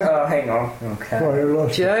hang on. Okay. Well, you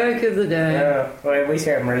lost it. Joke of the day. Well, we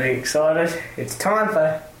sound really excited. It's time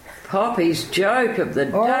for... Poppy's joke of the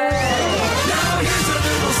day. Oh. Now here's a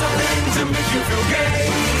little something to make you feel gay.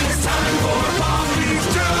 It's time for Poppy's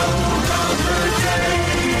joke of the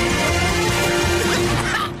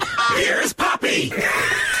day. Here's Poppy.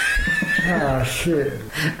 Ah, shit.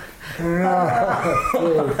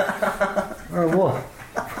 What?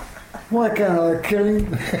 Why can't I kill him?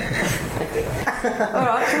 All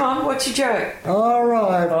right, come on, what's your joke? All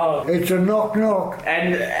right. Oh. It's a knock-knock.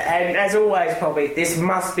 And as always, Poppy, this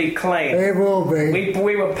must be clean. It will be.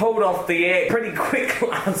 We were pulled off the air pretty quick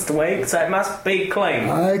last week, so it must be clean.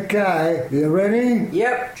 Okay, you ready?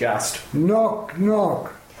 Yep. Just. Knock,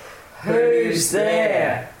 knock. Who's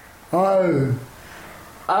there? Oh.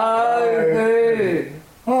 Oh, who?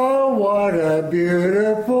 Oh, what a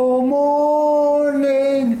beautiful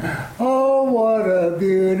morning. Oh, what a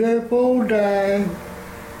beautiful day.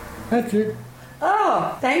 That's it.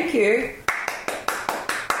 Oh, thank you.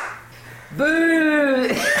 Boo!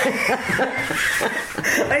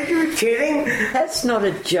 Are you kidding? That's not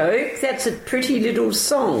a joke, that's a pretty little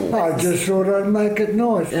song. I just thought I'd make it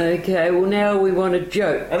nice. Okay, well now we want a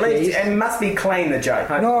joke, At least please. it must be clean, the joke.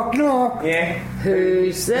 Knock, knock. Yeah.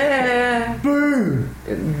 Who's there? Boo.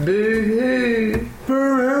 Boo-hoo.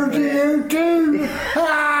 Boo to you too.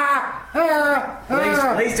 Ha, ha,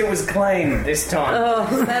 At least it was clean this time.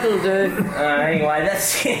 Oh, that'll do. Anyway,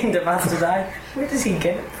 that's the end of us today. Where does he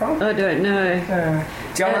get it from? I don't know.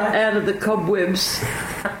 John? Out of the cobwebs.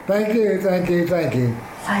 Thank you, thank you, thank you.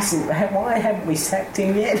 Listen, why haven't we sacked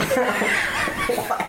him yet?